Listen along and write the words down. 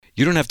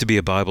You don't have to be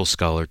a Bible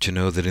scholar to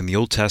know that in the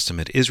Old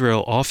Testament,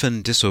 Israel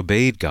often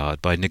disobeyed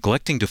God by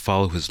neglecting to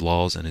follow his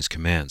laws and his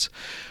commands.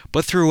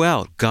 But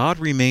throughout, God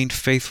remained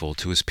faithful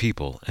to his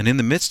people, and in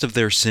the midst of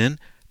their sin,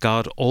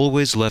 God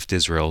always left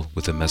Israel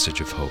with a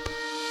message of hope.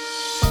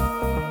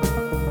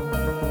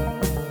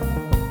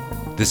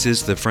 This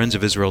is the Friends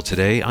of Israel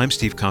Today. I'm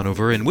Steve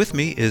Conover, and with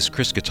me is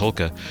Chris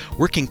Katulka.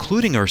 We're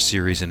concluding our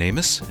series in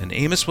Amos, and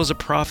Amos was a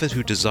prophet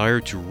who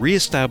desired to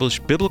reestablish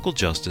biblical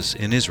justice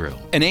in Israel.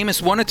 And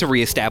Amos wanted to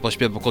reestablish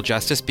biblical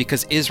justice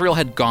because Israel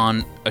had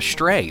gone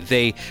astray.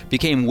 They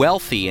became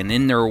wealthy, and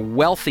in their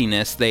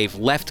wealthiness, they've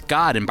left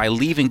God, and by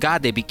leaving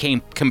God, they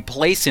became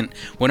complacent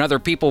when other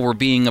people were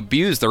being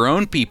abused, their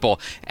own people,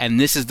 and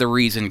this is the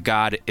reason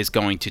God is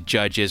going to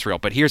judge Israel.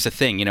 But here's the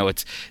thing,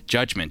 it's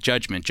judgment.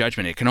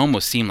 It can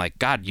almost seem like,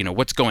 God,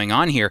 what's going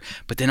on here?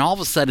 But then all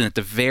of a sudden, at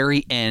the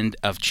very end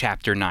of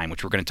chapter 9,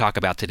 which we're going to talk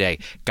about today,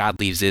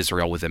 God leaves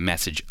Israel with a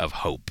message of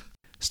hope.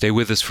 Stay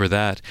with us for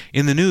that.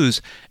 In the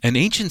news, an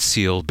ancient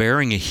seal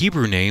bearing a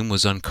Hebrew name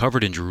was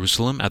uncovered in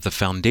Jerusalem at the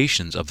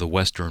foundations of the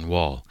Western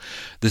Wall.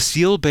 The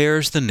seal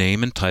bears the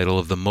name and title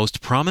of the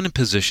most prominent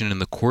position in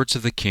the courts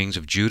of the kings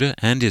of Judah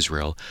and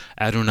Israel,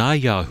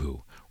 Adonai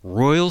Yahu,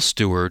 royal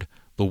steward,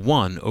 the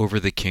one over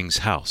the king's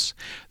house.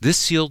 This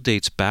seal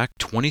dates back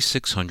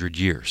 2,600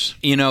 years.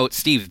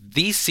 Steve,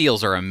 these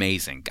seals are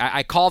amazing.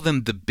 I call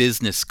them the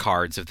business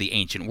cards of the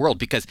ancient world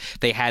because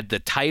they had the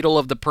title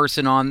of the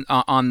person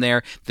on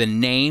there, the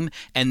name,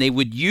 and they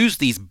would use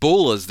these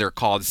bulas, they're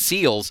called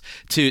seals,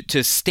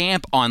 to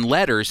stamp on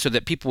letters so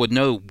that people would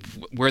know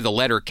where the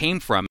letter came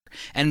from.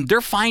 And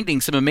they're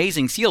finding some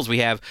amazing seals. We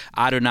have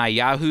Adonai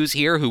Yahu's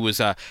here, who was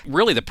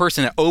really the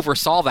person that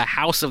oversaw the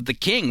house of the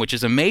king, which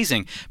is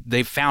amazing.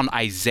 They've found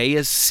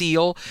Isaiah's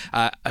seal,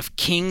 of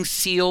king's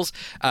seals,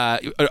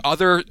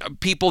 other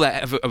people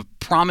that have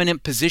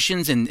prominent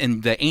positions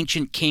in the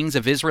ancient kings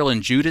of Israel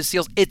and Judah's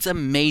seals. It's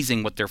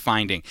amazing what they're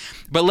finding.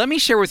 But let me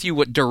share with you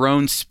what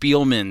Doron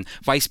Spielman,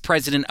 vice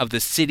president of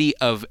the City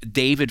of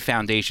David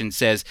Foundation,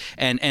 says.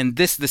 And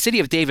the City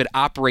of David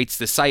operates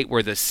the site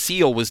where the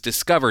seal was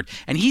discovered.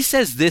 And he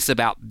says this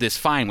about this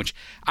find, which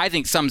I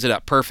think sums it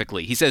up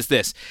perfectly. He says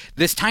this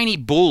tiny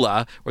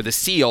bulla, or the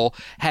seal,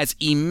 has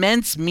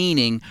immense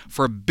meaning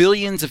for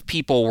billions of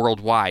people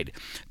worldwide.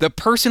 The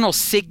personal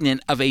signet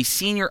of a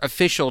senior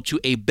official to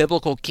a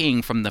biblical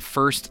king from the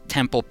First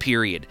Temple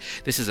period.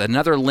 This is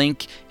another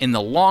link in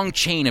the long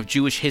chain of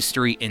Jewish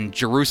history in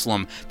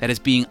Jerusalem that is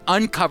being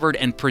uncovered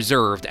and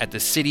preserved at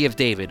the City of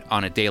David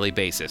on a daily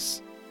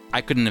basis.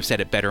 I couldn't have said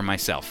it better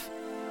myself.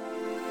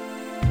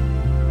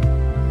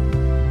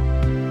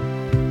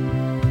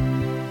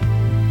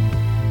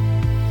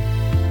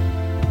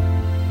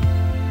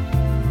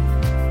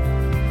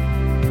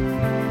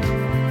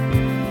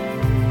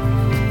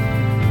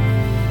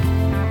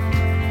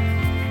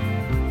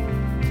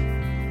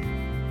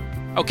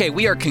 Okay,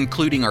 we are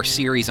concluding our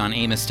series on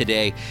Amos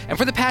today, and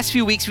for the past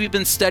few weeks we've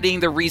been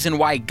studying the reason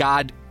why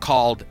God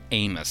called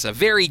Amos, a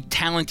very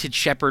talented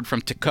shepherd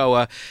from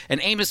Tekoa, and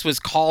Amos was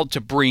called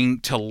to bring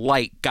to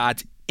light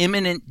God's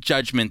imminent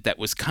judgment that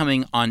was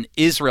coming on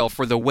Israel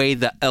for the way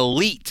the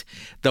elite,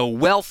 the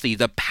wealthy,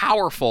 the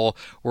powerful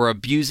were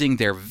abusing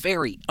their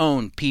very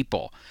own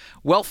people.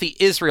 Wealthy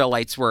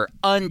Israelites were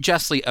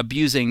unjustly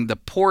abusing the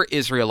poor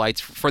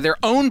Israelites for their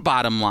own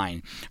bottom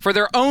line, for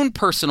their own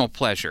personal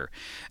pleasure.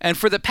 And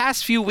for the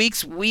past few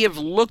weeks, we have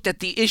looked at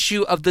the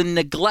issue of the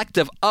neglect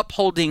of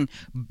upholding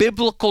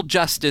biblical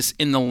justice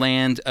in the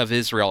land of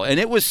Israel.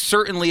 And it was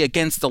certainly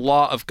against the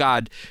law of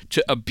God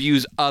to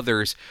abuse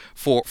others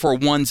for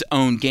one's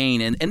own gain.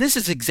 And this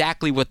is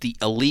exactly what the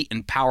elite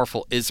and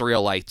powerful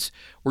Israelites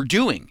were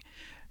doing.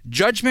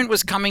 Judgment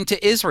was coming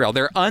to Israel.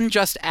 Their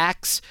unjust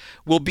acts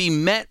will be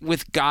met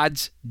with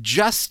God's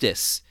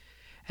justice.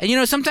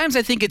 And sometimes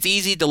I think it's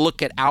easy to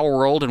look at our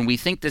world and we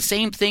think the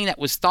same thing that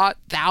was thought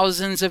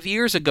thousands of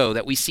years ago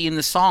that we see in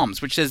the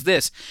Psalms, which says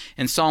this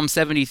in Psalm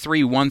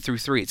 73,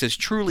 1-3. It says,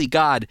 "Truly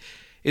God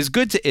is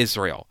good to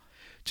Israel,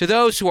 to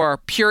those who are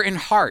pure in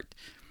heart.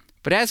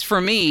 But as for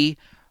me,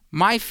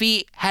 my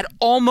feet had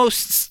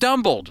almost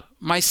stumbled.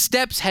 My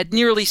steps had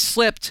nearly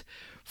slipped.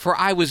 For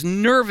I was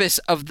nervous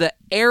of the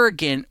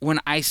arrogant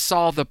when I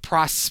saw the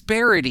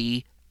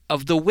prosperity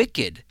of the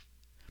wicked."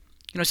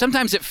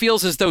 Sometimes it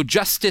feels as though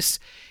justice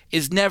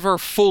is never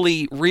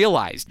fully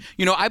realized.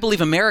 I believe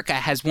America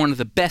has one of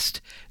the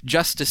best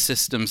justice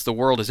systems the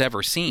world has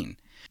ever seen.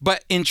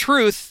 But in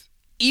truth,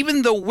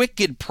 even the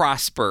wicked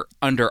prosper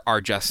under our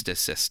justice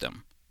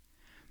system.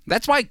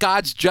 That's why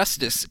God's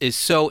justice is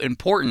so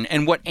important.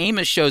 And what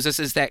Amos shows us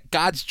is that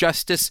God's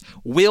justice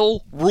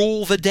will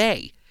rule the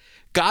day.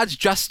 God's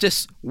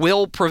justice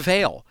will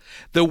prevail.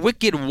 The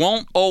wicked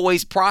won't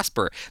always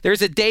prosper.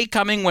 There's a day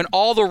coming when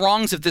all the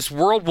wrongs of this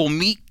world will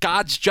meet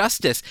God's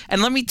justice.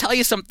 And let me tell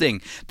you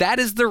something. That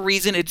is the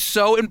reason it's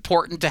so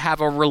important to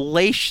have a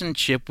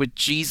relationship with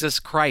Jesus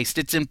Christ.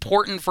 It's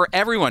important for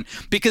everyone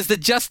because the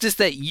justice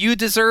that you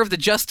deserve, the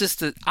justice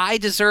that I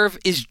deserve,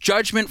 is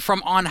judgment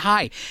from on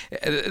high.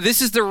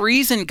 This is the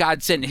reason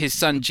God sent his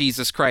son,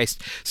 Jesus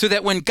Christ, so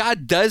that when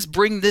God does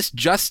bring this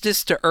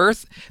justice to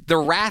earth, the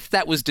wrath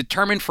that was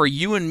determined for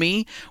you and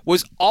me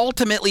was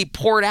ultimately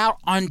poured out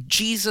on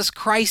Jesus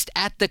Christ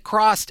at the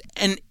cross.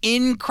 And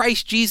in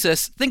Christ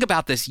Jesus, think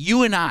about this,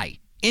 you and I,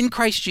 in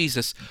Christ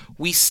Jesus,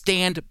 we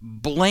stand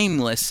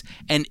blameless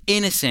and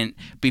innocent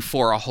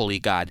before a holy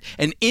God.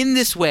 And in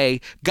this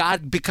way,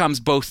 God becomes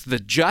both the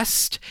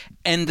just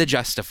and the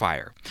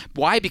justifier.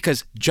 Why?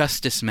 Because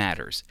justice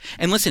matters.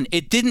 And listen,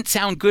 it didn't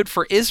sound good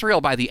for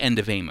Israel by the end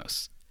of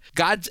Amos.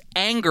 God's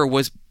anger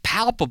was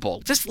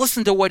palpable. Just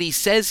listen to what he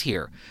says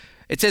here.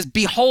 It says,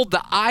 "Behold,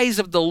 the eyes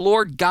of the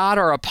Lord God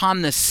are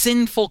upon the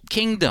sinful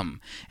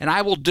kingdom, and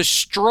I will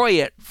destroy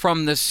it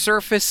from the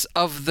surface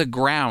of the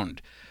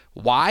ground."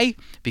 Why?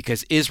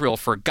 Because Israel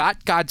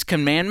forgot God's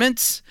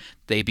commandments.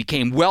 They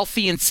became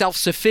wealthy and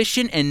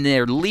self-sufficient, and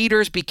their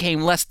leaders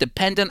became less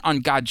dependent on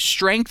God's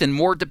strength and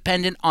more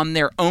dependent on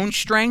their own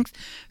strength.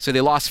 So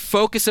they lost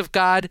focus of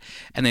God,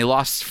 and they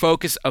lost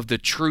focus of the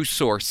true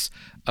source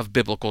of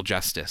biblical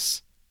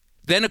justice.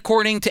 Then,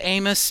 according to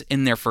Amos,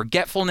 in their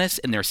forgetfulness,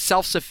 in their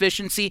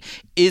self-sufficiency,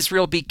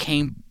 Israel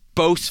became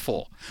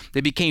boastful.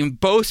 They became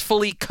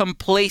boastfully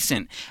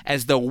complacent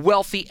as the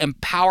wealthy and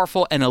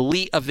powerful and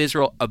elite of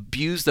Israel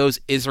abused those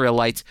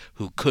Israelites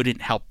who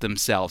couldn't help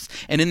themselves.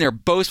 And in their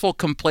boastful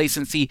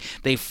complacency,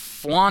 they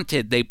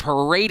flaunted, they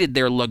paraded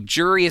their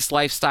luxurious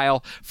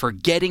lifestyle,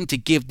 forgetting to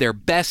give their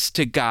best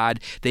to God.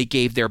 They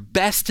gave their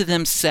best to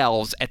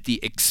themselves at the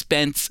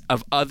expense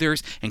of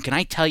others. And can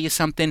I tell you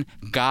something?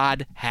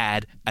 God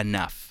had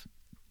enough.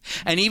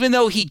 And even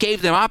though he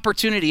gave them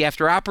opportunity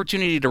after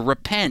opportunity to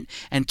repent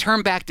and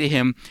turn back to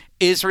him,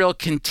 Israel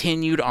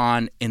continued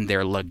on in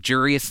their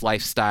luxurious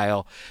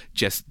lifestyle,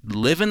 just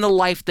living the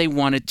life they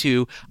wanted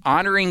to,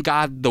 honoring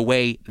God the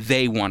way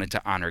they wanted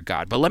to honor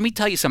God. But let me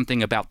tell you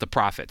something about the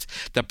prophets.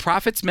 The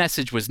prophets'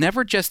 message was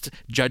never just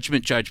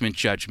judgment, judgment,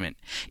 judgment.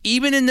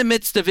 Even in the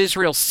midst of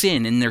Israel's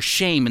sin and their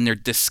shame and their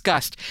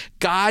disgust,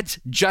 God's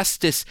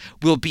justice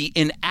will be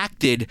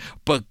enacted,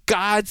 but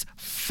God's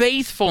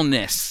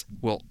faithfulness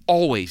will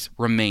always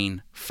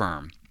remain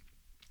firm.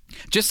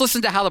 Just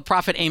listen to how the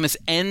prophet Amos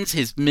ends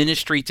his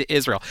ministry to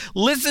Israel.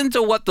 Listen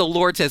to what the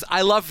Lord says.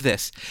 I love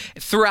this.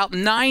 Throughout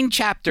 9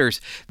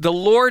 chapters, the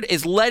Lord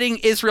is letting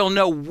Israel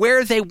know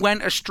where they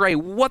went astray,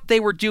 what they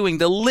were doing,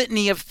 the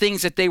litany of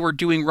things that they were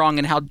doing wrong,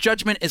 and how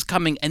judgment is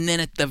coming. And then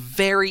at the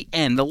very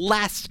end, the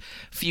last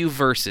few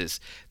verses,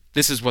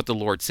 this is what the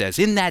Lord says.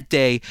 "In that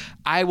day,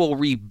 I will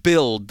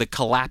rebuild the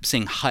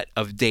collapsing hut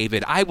of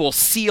David. I will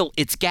seal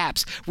its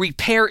gaps,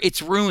 repair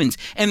its ruins,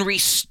 and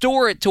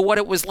restore it to what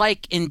it was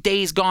like in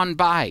days gone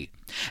by.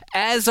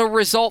 As a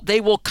result,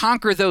 they will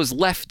conquer those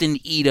left in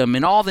Edom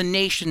and all the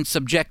nations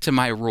subject to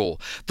my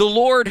rule." The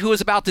Lord who is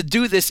about to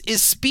do this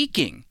is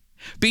speaking.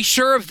 "Be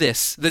sure of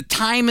this, the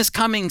time is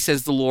coming,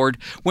 says the Lord,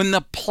 when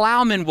the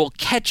plowman will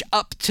catch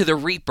up to the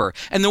reaper,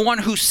 and the one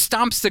who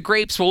stomps the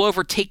grapes will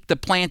overtake the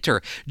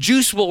planter.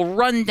 Juice will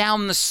run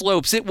down the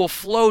slopes. It will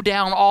flow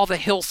down all the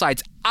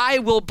hillsides. I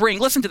will bring,"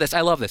 listen to this, I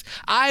love this,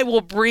 "I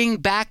will bring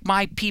back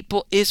my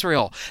people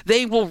Israel.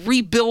 They will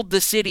rebuild the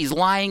cities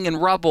lying in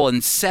rubble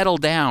and settle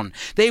down.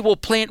 They will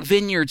plant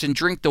vineyards and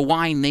drink the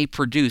wine they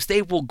produce.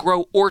 They will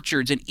grow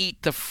orchards and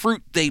eat the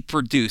fruit they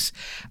produce.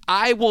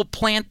 I will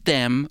plant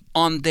them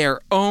on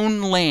their own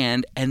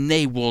land, and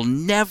they will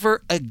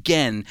never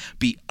again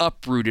be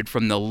uprooted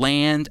from the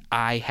land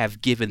I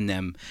have given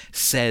them,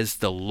 says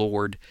the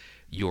Lord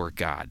your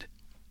God."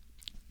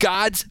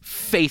 God's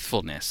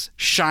faithfulness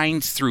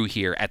shines through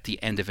here at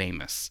the end of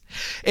Amos.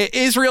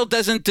 Israel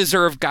doesn't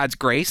deserve God's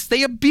grace.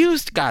 They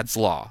abused God's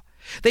law.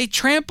 They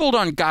trampled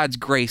on God's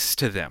grace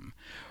to them.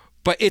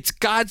 But it's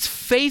God's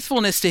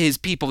faithfulness to his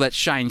people that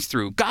shines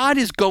through. God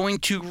is going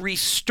to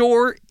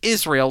restore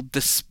Israel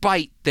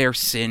despite their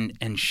sin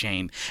and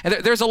shame. And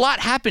there's a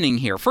lot happening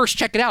here. First,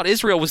 check it out.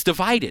 Israel was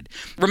divided.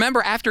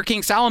 Remember, after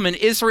King Solomon,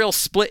 Israel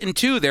split in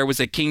two. There was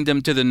a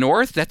kingdom to the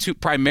north. That's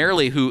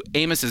primarily who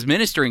Amos is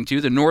ministering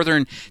to, the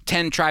northern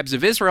 10 tribes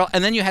of Israel.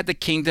 And then you had the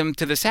kingdom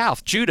to the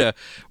south, Judah,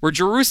 where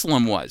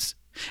Jerusalem was.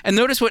 And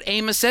notice what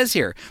Amos says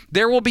here.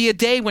 There will be a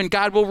day when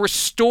God will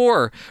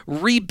restore,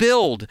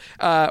 rebuild,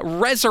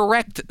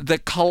 resurrect the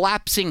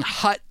collapsing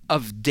hut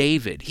of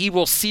David. He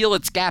will seal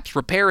its gaps,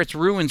 repair its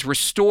ruins,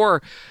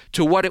 restore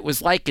to what it was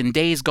like in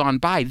days gone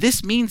by.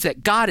 This means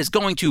that God is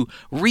going to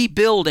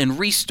rebuild and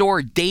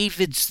restore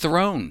David's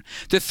throne.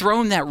 The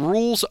throne that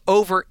rules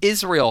over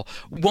Israel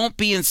won't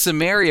be in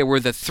Samaria, where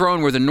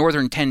the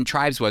northern 10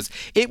 tribes was.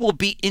 It will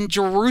be in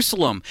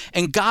Jerusalem,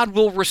 and God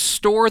will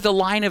restore the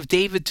line of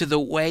David to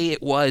the way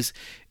it was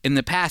in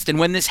the past. And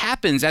when this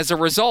happens, as a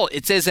result,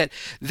 it says that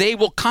they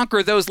will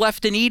conquer those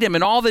left in Edom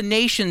and all the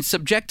nations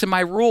subject to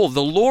my rule.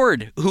 The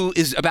Lord who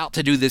is about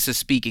to do this is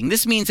speaking.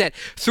 This means that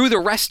through the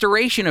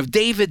restoration of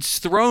David's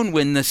throne,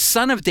 when the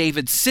son of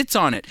David sits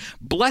on it,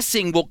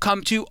 blessing will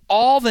come to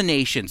all the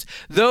nations.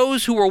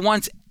 Those who were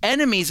once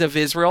enemies of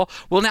Israel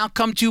will now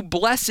come to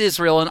bless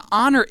Israel and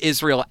honor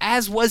Israel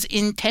as was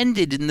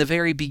intended in the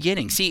very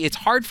beginning. See, it's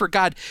hard for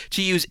God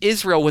to use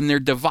Israel when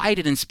they're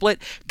divided and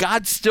split.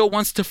 God still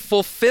wants to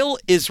fulfill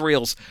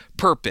Israel's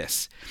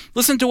purpose.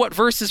 Listen to what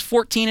verses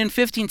 14 and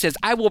 15 says.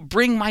 I will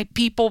bring my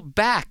people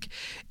back.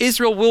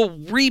 Israel will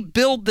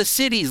rebuild the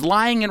cities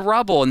lying in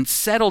rubble and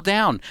settle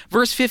down.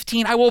 Verse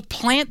 15, I will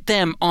plant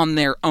them on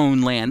their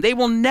own land. They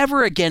will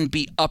never again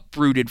be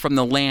uprooted from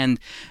the land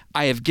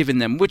I have given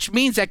them, which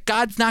means that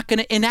God's not going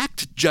to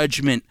enact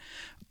judgment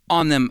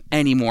on them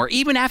anymore.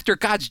 Even after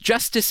God's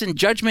justice and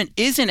judgment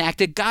is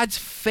enacted, God's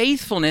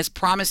faithfulness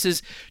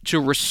promises to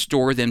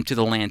restore them to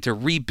the land, to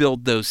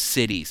rebuild those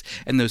cities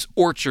and those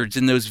orchards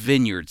and those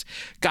vineyards.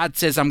 God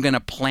says, I'm going to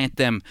plant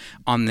them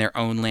on their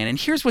own land. And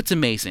here's what's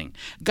amazing.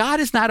 God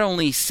is not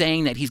only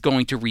saying that he's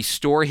going to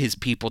restore his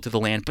people to the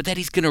land, but that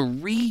he's going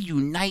to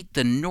reunite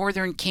the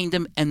northern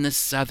kingdom and the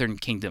southern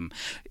kingdom.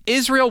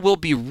 Israel will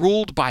be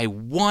ruled by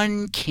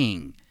one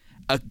king,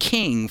 a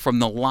king from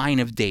the line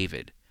of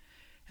David.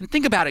 And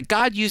think about it.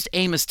 God used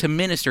Amos to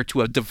minister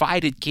to a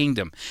divided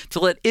kingdom, to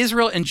let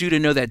Israel and Judah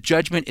know that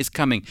judgment is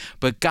coming.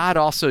 But God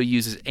also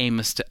uses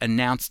Amos to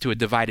announce to a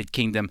divided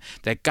kingdom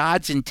that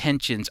God's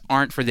intentions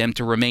aren't for them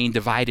to remain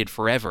divided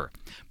forever,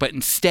 but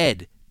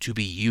instead to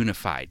be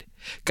unified.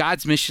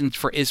 God's mission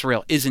for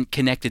Israel isn't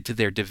connected to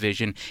their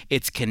division.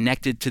 It's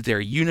connected to their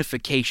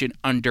unification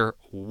under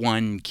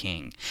one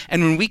king.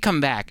 And when we come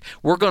back,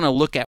 we're going to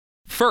look at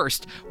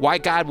first, why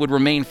God would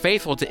remain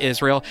faithful to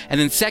Israel, and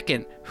then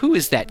second, who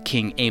is that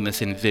King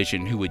Amos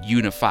envisioned who would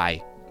unify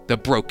the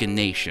broken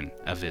nation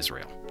of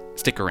Israel?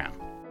 Stick around.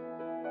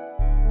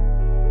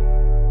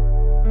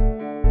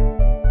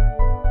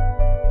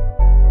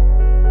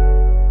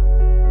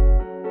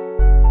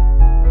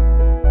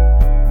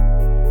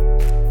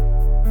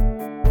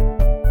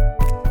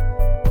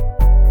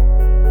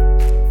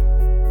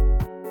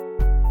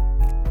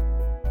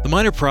 The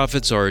Minor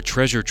Prophets are a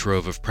treasure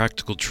trove of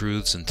practical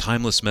truths and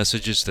timeless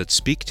messages that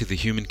speak to the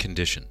human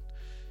condition.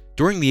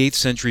 During the 8th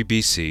century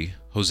BC,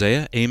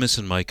 Hosea, Amos,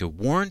 and Micah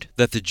warned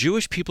that the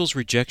Jewish people's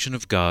rejection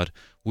of God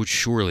would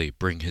surely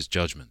bring his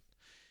judgment.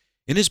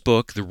 In his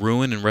book, The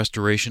Ruin and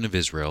Restoration of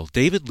Israel,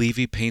 David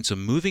Levy paints a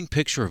moving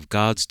picture of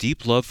God's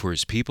deep love for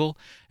his people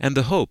and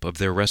the hope of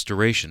their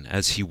restoration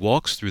as he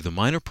walks through the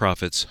minor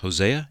prophets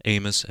Hosea,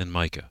 Amos, and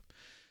Micah.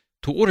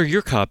 To order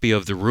your copy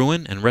of The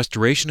Ruin and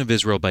Restoration of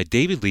Israel by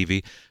David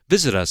Levy,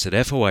 visit us at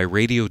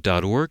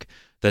foiradio.org.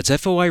 That's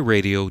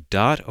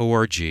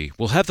foiradio.org.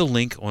 We'll have the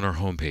link on our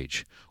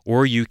homepage.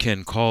 Or you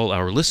can call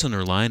our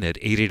listener line at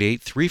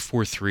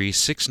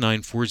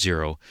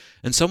 888-343-6940,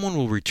 and someone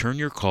will return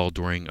your call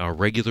during our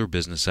regular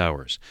business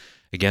hours.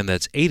 Again,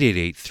 that's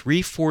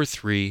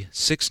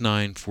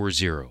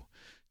 888-343-6940.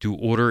 To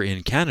order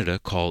in Canada,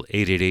 call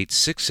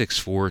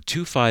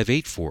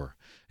 888-664-2584.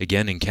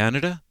 Again, in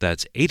Canada,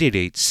 that's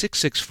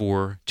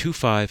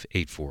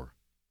 888-664-2584.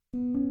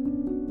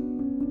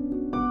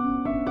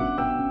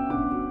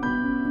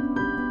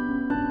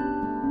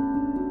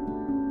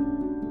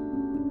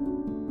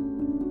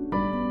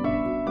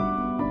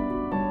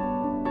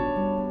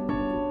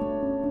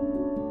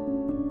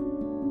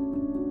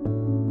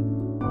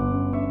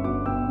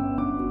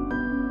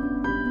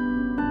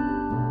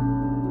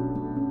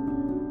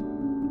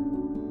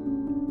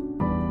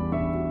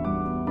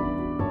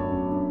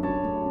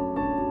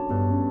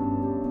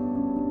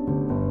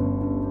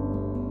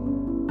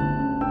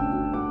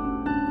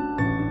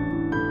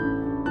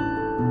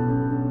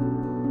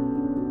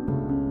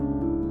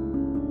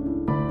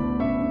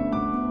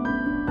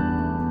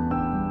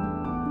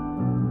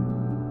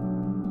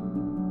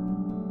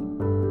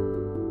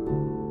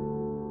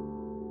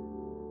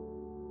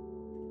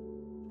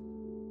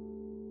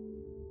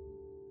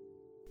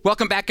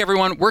 Welcome back,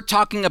 everyone. We're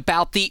talking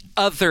about the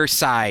other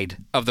side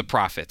of the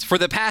prophets. For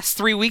the past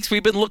 3 weeks,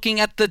 we've been looking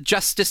at the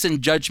justice and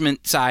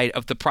judgment side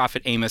of the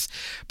prophet Amos,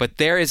 but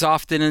there is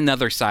often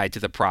another side to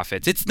the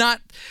prophets. It's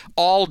not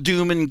all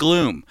doom and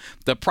gloom.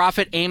 The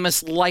prophet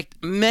Amos, like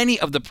many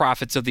of the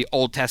prophets of the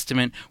Old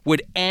Testament,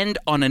 would end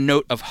on a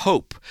note of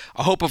hope,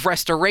 a hope of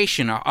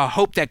restoration, a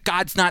hope that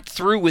God's not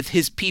through with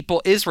his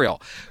people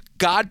Israel.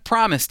 God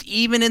promised,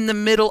 even in the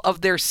middle of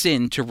their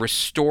sin, to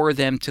restore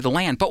them to the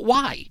land. But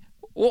why?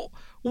 Well,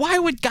 why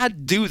would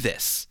God do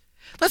this?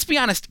 Let's be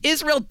honest,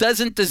 Israel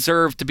doesn't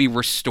deserve to be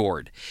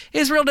restored.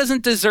 Israel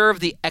doesn't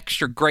deserve the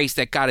extra grace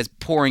that God is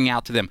pouring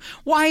out to them.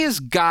 Why is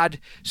God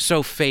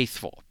so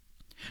faithful?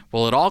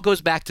 Well, it all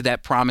goes back to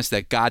that promise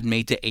that God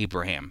made to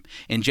Abraham.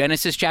 In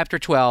Genesis chapter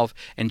 12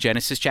 and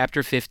Genesis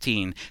chapter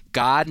 15,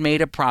 God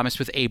made a promise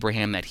with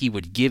Abraham that he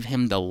would give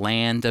him the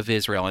land of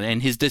Israel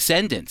and his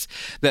descendants.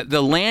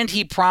 The land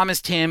he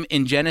promised him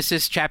in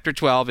Genesis chapter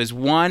 12 is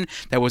one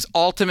that was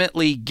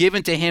ultimately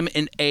given to him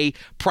in a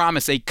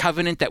promise, a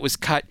covenant that was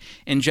cut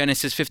in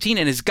Genesis 15.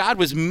 And as God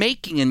was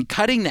making and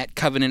cutting that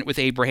covenant with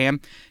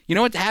Abraham, you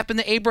know what happened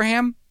to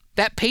Abraham?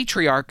 That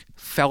patriarch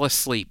fell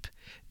asleep,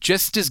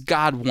 just as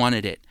God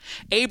wanted it.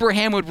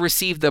 Abraham would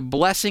receive the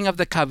blessing of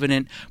the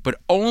covenant, but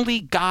only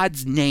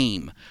God's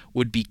name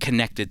would be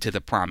connected to the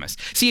promise.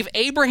 See, if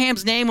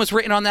Abraham's name was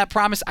written on that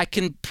promise, I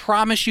can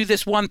promise you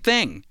this one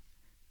thing.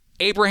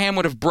 Abraham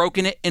would have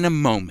broken it in a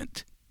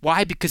moment.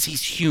 Why? Because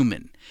he's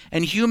human.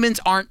 And humans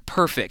aren't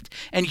perfect.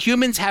 And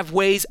humans have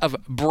ways of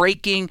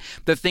breaking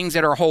the things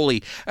that are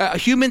holy.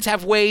 Humans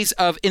have ways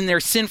of, in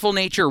their sinful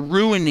nature,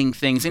 ruining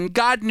things. And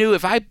God knew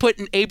if I put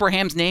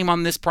Abraham's name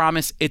on this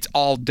promise, it's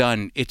all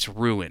done. It's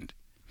ruined.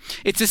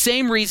 It's the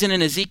same reason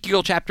in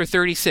Ezekiel chapter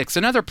 36,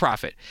 another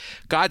prophet.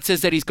 God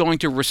says that he's going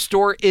to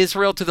restore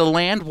Israel to the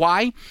land.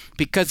 Why?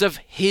 Because of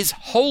his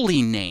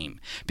holy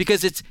name.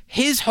 Because it's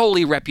his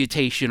holy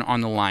reputation on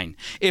the line.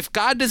 If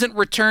God doesn't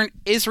return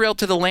Israel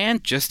to the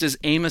land, just as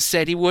Amos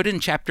said he would in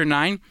chapter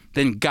 9,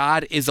 then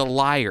God is a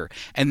liar.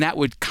 And that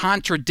would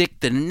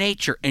contradict the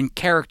nature and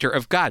character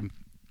of God.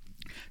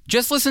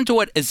 Just listen to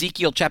what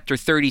Ezekiel chapter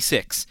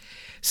 36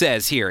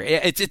 says here.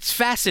 It's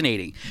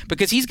fascinating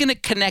because he's going to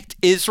connect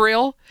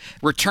Israel,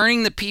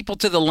 returning the people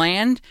to the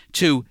land,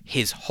 to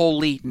his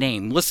holy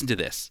name. Listen to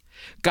this.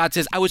 God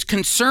says, I was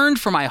concerned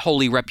for my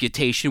holy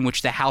reputation,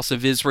 which the house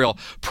of Israel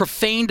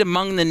profaned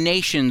among the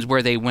nations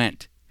where they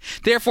went.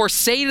 Therefore,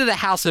 say to the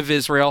house of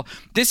Israel,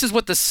 this is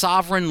what the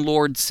sovereign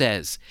Lord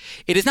says.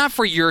 It is not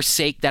for your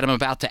sake that I'm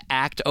about to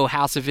act, O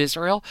house of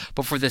Israel,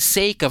 but for the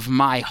sake of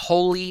my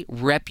holy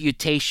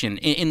reputation.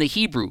 In the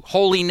Hebrew,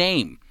 holy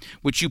name,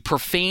 which you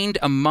profaned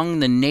among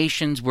the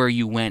nations where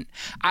you went.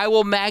 I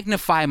will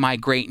magnify my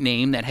great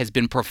name that has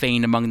been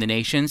profaned among the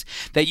nations,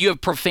 that you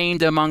have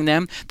profaned among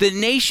them. The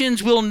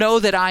nations will know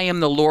that I am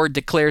the Lord,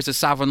 declares the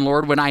sovereign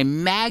Lord, when I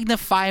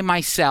magnify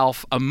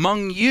myself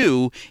among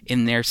you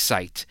in their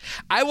sight.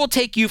 I will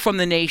take you from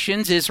the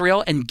nations,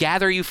 Israel, and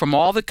gather you from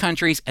all the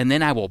countries, and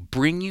then I will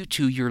bring you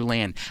to your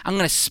land. I'm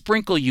going to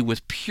sprinkle you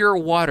with pure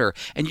water,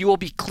 and you will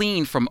be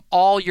clean from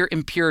all your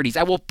impurities.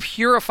 I will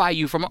purify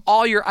you from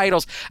all your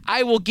idols.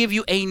 I will give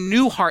you a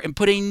new heart and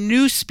put a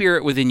new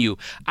spirit within you.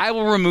 I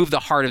will remove the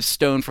heart of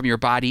stone from your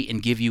body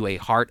and give you a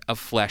heart of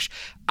flesh.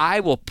 I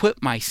will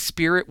put my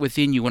spirit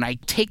within you when I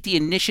take the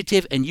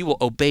initiative, and you will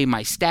obey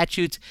my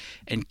statutes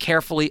and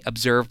carefully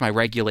observe my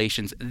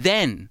regulations.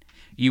 Then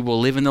you will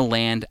live in the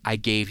land I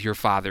gave your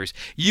fathers.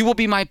 You will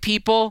be my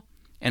people,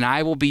 and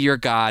I will be your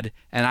God,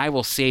 and I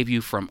will save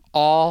you from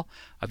all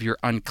of your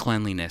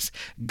uncleanliness.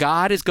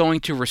 God is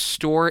going to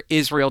restore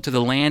Israel to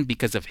the land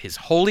because of his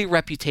holy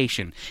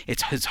reputation.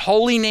 It's his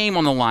holy name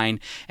on the line,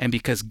 and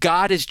because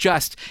God is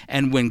just.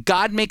 And when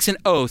God makes an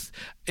oath,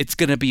 it's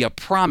going to be a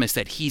promise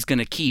that he's going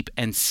to keep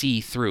and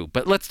see through.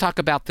 But let's talk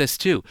about this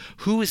too.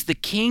 Who is the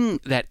king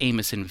that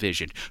Amos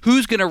envisioned?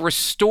 Who's going to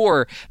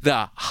restore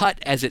the hut,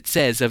 as it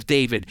says, of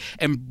David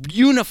and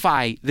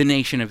unify the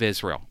nation of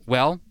Israel?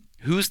 Well,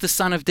 who's the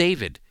son of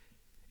David?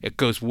 It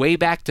goes way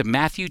back to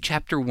Matthew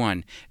chapter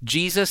 1.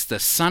 Jesus, the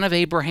son of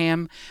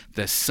Abraham,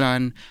 the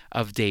son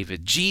of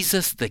David.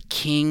 Jesus, the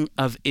king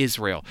of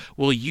Israel,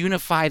 will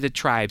unify the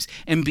tribes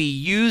and be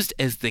used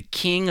as the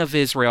king of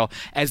Israel,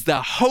 as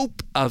the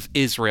hope of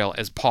Israel,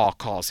 as Paul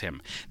calls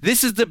him.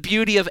 This is the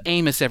beauty of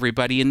Amos,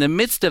 everybody. In the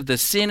midst of the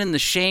sin and the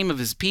shame of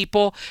his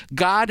people,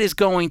 God is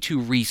going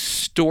to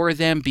restore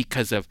them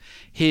because of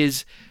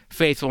his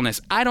faithfulness.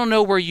 I don't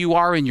know where you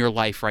are in your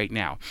life right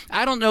now.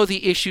 I don't know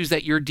the issues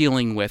that you're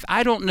dealing with.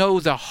 I don't know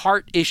the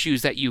heart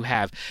issues that you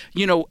have.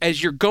 You know,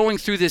 as you're going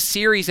through this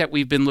series that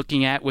we've been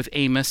looking at with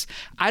Amos,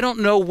 I don't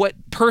know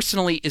what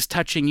personally is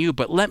touching you,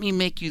 but let me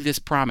make you this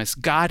promise.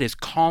 God is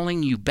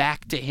calling you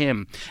back to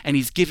him, and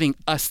he's giving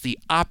us the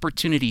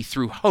opportunity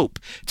through hope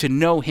to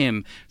know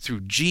him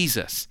through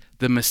Jesus,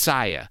 the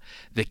Messiah,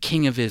 the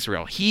King of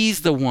Israel.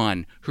 He's the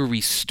one who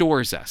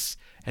restores us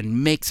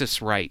and makes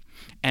us right,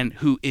 and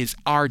who is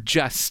our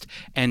just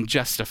and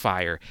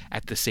justifier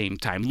at the same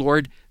time.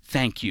 Lord,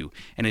 thank you,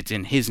 and it's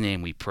in his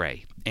name we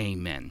pray.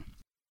 Amen.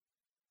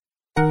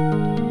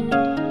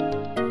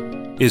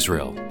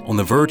 Israel, on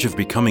the verge of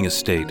becoming a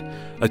state,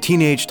 a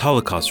teenage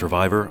Holocaust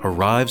survivor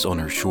arrives on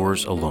her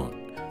shores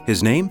alone.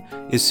 His name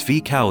is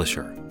Zvi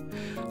Kalisher.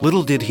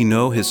 Little did he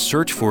know his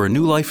search for a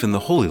new life in the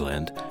Holy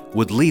Land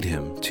would lead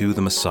him to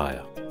the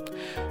Messiah.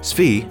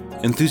 Zvi,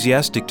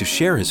 enthusiastic to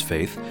share his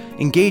faith,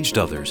 engaged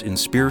others in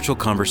spiritual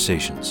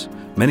conversations,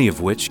 many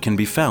of which can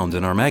be found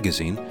in our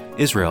magazine,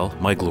 Israel,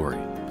 My Glory.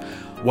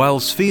 While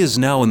Zvi is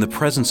now in the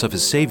presence of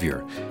his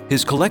Savior,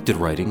 his collected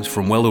writings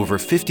from well over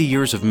 50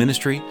 years of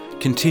ministry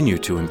continue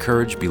to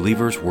encourage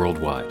believers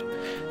worldwide.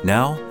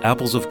 Now,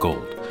 Apples of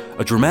Gold,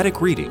 a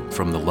dramatic reading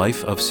from the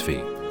life of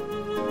Zvi.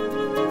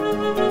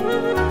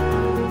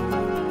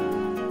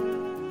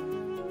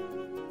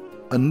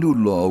 A new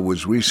law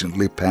was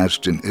recently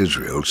passed in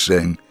Israel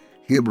saying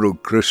Hebrew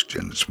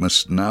Christians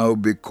must now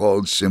be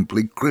called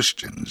simply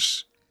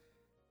Christians.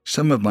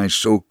 Some of my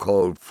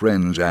so-called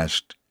friends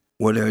asked,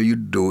 "What are you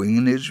doing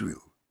in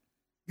Israel?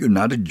 You're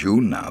not a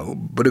Jew now,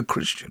 but a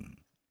Christian."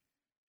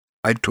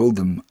 I told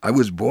them I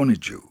was born a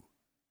Jew,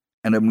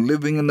 and am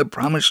living in the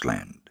Promised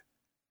Land.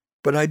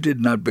 But I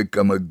did not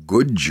become a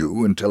good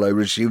Jew until I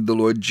received the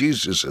Lord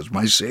Jesus as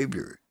my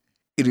Savior.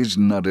 It is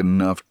not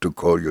enough to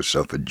call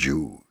yourself a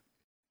Jew.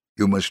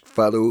 You must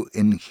follow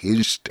in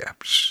His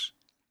steps.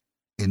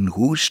 "In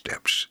whose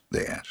steps?"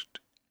 they asked.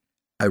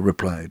 I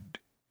replied,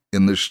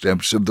 "In the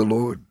steps of the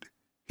Lord.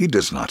 He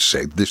does not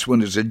say, this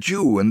one is a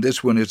Jew and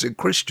this one is a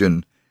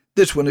Christian,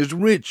 this one is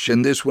rich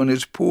and this one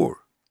is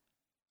poor.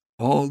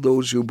 All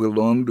those who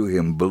belong to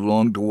Him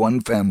belong to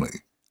one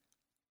family,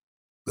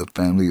 the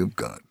family of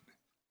God."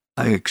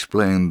 I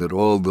explained that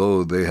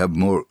although they have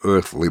more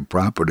earthly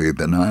property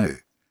than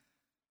I,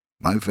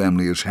 my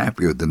family is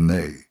happier than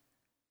they.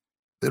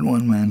 Then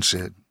one man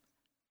said,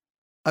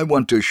 "I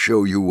want to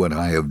show you what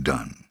I have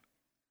done."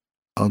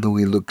 Although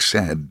he looked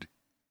sad,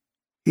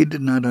 he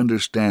did not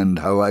understand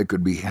how I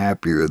could be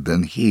happier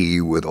than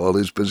he with all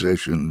his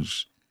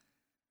possessions,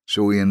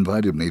 so he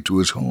invited me to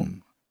his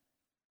home.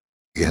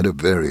 He had a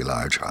very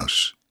large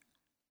house,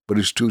 but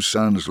his 2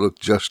 sons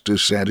looked just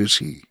as sad as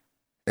he.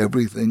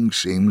 Everything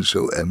seemed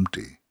so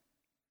empty.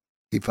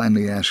 He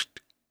finally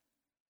asked,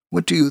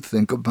 "What do you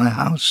think of my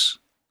house?"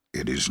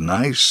 "It is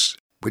nice,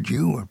 but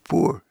you are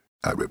poor,"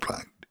 I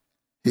replied.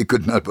 He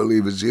could not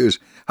believe his ears.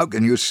 "How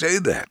can you say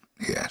that?"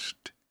 he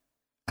asked.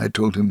 I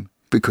told him,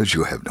 "Because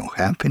you have no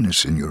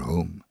happiness in your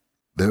home.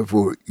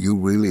 Therefore, you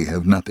really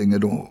have nothing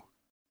at all."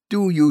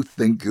 "Do you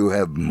think you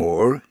have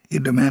more?" he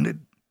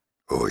demanded.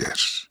 "Oh,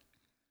 yes,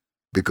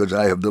 because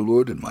I have the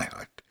Lord in my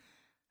heart,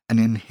 and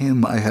in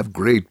Him I have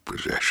great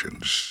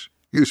possessions."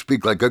 "You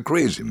speak like a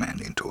crazy man,"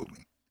 he told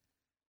me.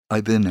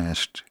 I then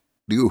asked,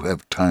 "Do you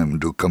have time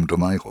to come to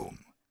my home?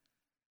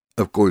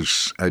 Of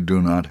course, I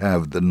do not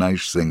have the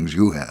nice things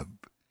you have,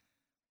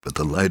 but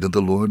the light of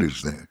the Lord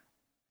is there."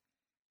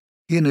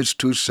 He and his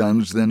 2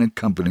 sons then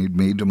accompanied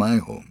me to my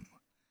home.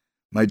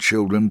 My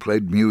children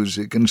played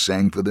music and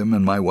sang for them,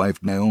 and my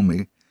wife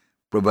Naomi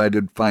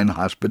provided fine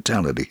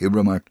hospitality. He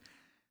remarked,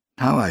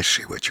 "Now I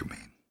see what you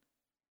mean.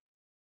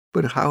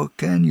 But how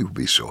can you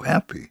be so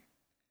happy?"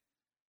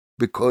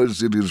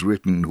 "Because it is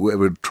written,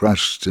 whoever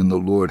trusts in the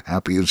Lord,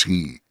 happy is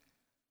he."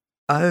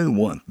 "I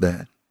want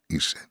that," he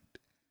said.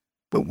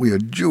 "But we are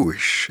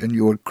Jewish and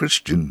you are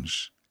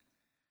Christians."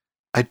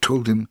 I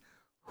told him,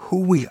 who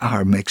we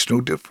are makes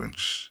no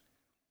difference.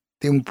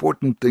 The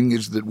important thing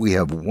is that we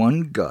have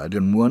one God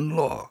and one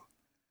law.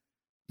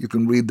 You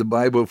can read the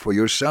Bible for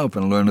yourself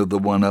and learn of the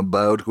one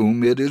about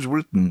whom it is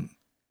written.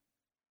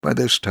 By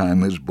this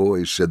time his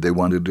boys said they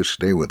wanted to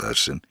stay with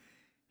us, and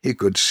he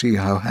could see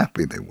how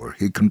happy they were.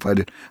 He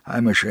confided,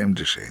 "I'm ashamed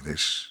to say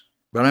this,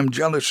 but I'm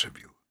jealous of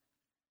you.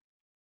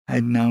 I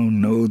now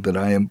know that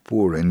I am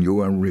poor and you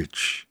are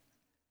rich.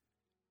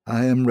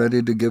 I am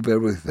ready to give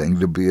everything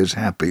to be as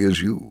happy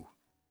as you."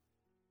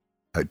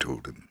 I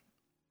told him,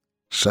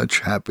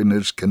 "Such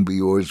happiness can be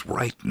yours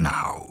right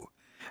now,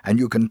 and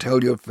you can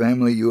tell your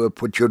family you have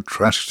put your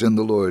trust in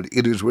the Lord.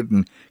 It is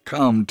written,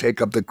 'Come,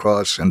 take up the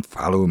cross and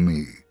follow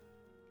me.'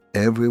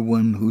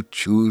 Everyone who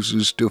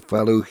chooses to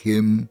follow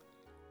Him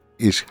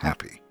is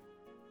happy."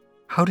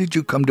 "How did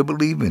you come to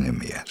believe in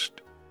Him?" he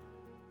asked.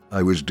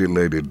 I was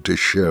delighted to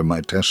share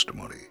my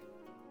testimony.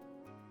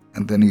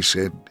 And then he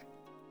said,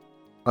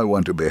 "I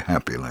want to be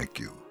happy like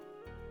you,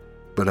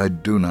 but I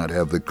do not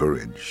have the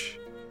courage.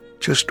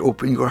 Just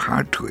open your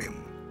heart to Him.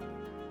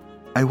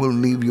 I will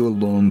leave you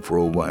alone for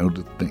a while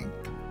to think."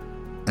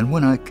 And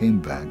when I came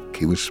back,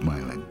 he was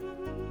smiling.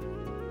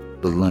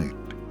 The light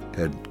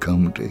had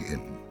come to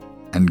him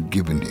and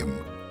given him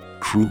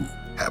true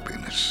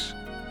happiness.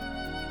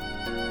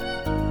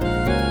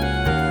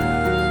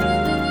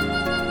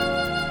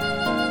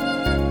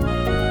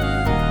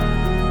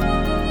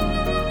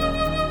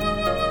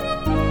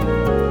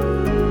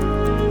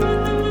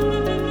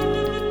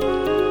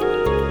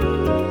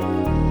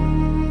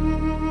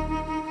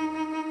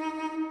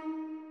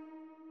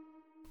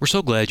 We're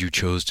so glad you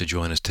chose to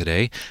join us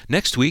today.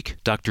 Next week,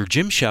 Dr.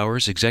 Jim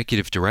Showers,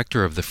 Executive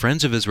Director of the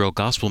Friends of Israel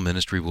Gospel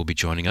Ministry, will be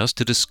joining us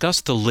to discuss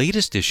the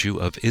latest issue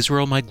of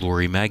Israel My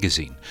Glory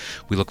magazine.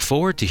 We look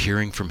forward to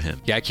hearing from him.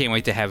 Yeah, I can't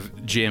wait to have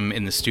Jim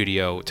in the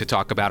studio to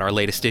talk about our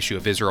latest issue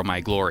of Israel My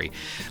Glory.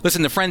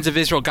 Listen, the Friends of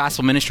Israel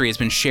Gospel Ministry has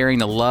been sharing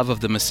the love of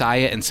the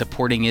Messiah and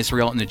supporting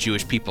Israel and the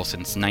Jewish people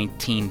since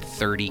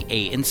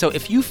 1938. And so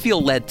if you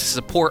feel led to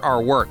support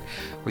our work,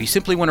 or you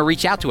simply want to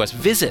reach out to us,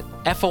 visit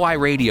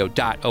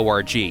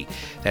foiradio.org.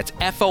 That's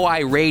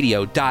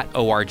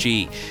foiradio.org.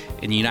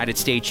 In the United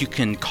States, you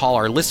can call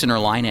our listener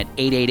line at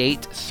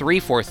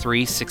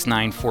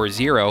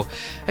 888-343-6940.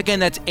 Again,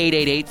 that's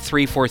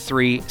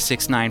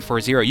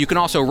 888-343-6940. You can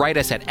also write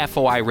us at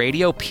FOI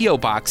Radio, P.O.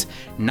 Box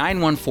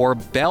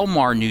 914,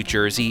 Belmar, New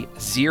Jersey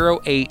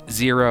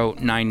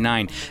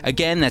 08099.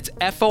 Again, that's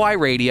FOI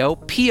Radio,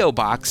 P.O.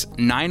 Box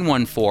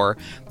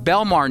 914,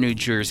 Belmar, New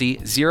Jersey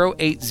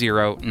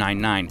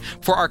 08099.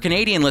 For our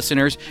Canadian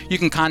listeners, you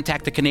can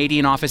contact the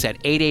Canadian office at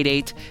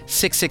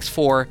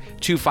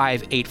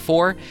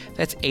 888-664-2584.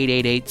 That's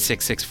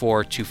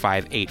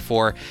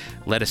 888-664-2584.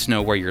 Let us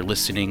know where you're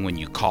listening when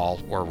you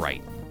call or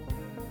write.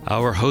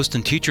 Our host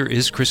and teacher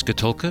is Chris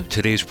Katulka.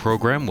 Today's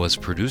program was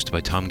produced by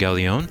Tom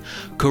Gallione,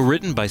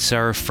 co-written by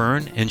Sarah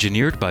Fern,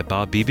 engineered by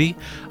Bob Beebe.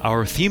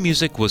 Our theme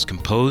music was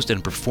composed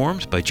and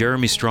performed by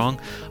Jeremy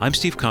Strong. I'm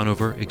Steve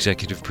Conover,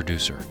 executive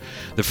producer.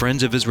 The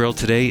Friends of Israel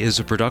Today is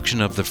a production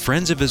of the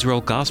Friends of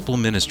Israel Gospel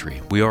Ministry.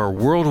 We are a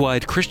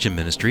worldwide Christian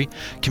ministry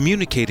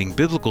communicating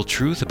biblical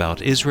truth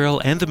about Israel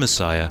and the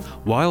Messiah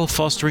while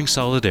fostering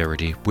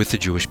solidarity with the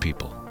Jewish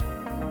people.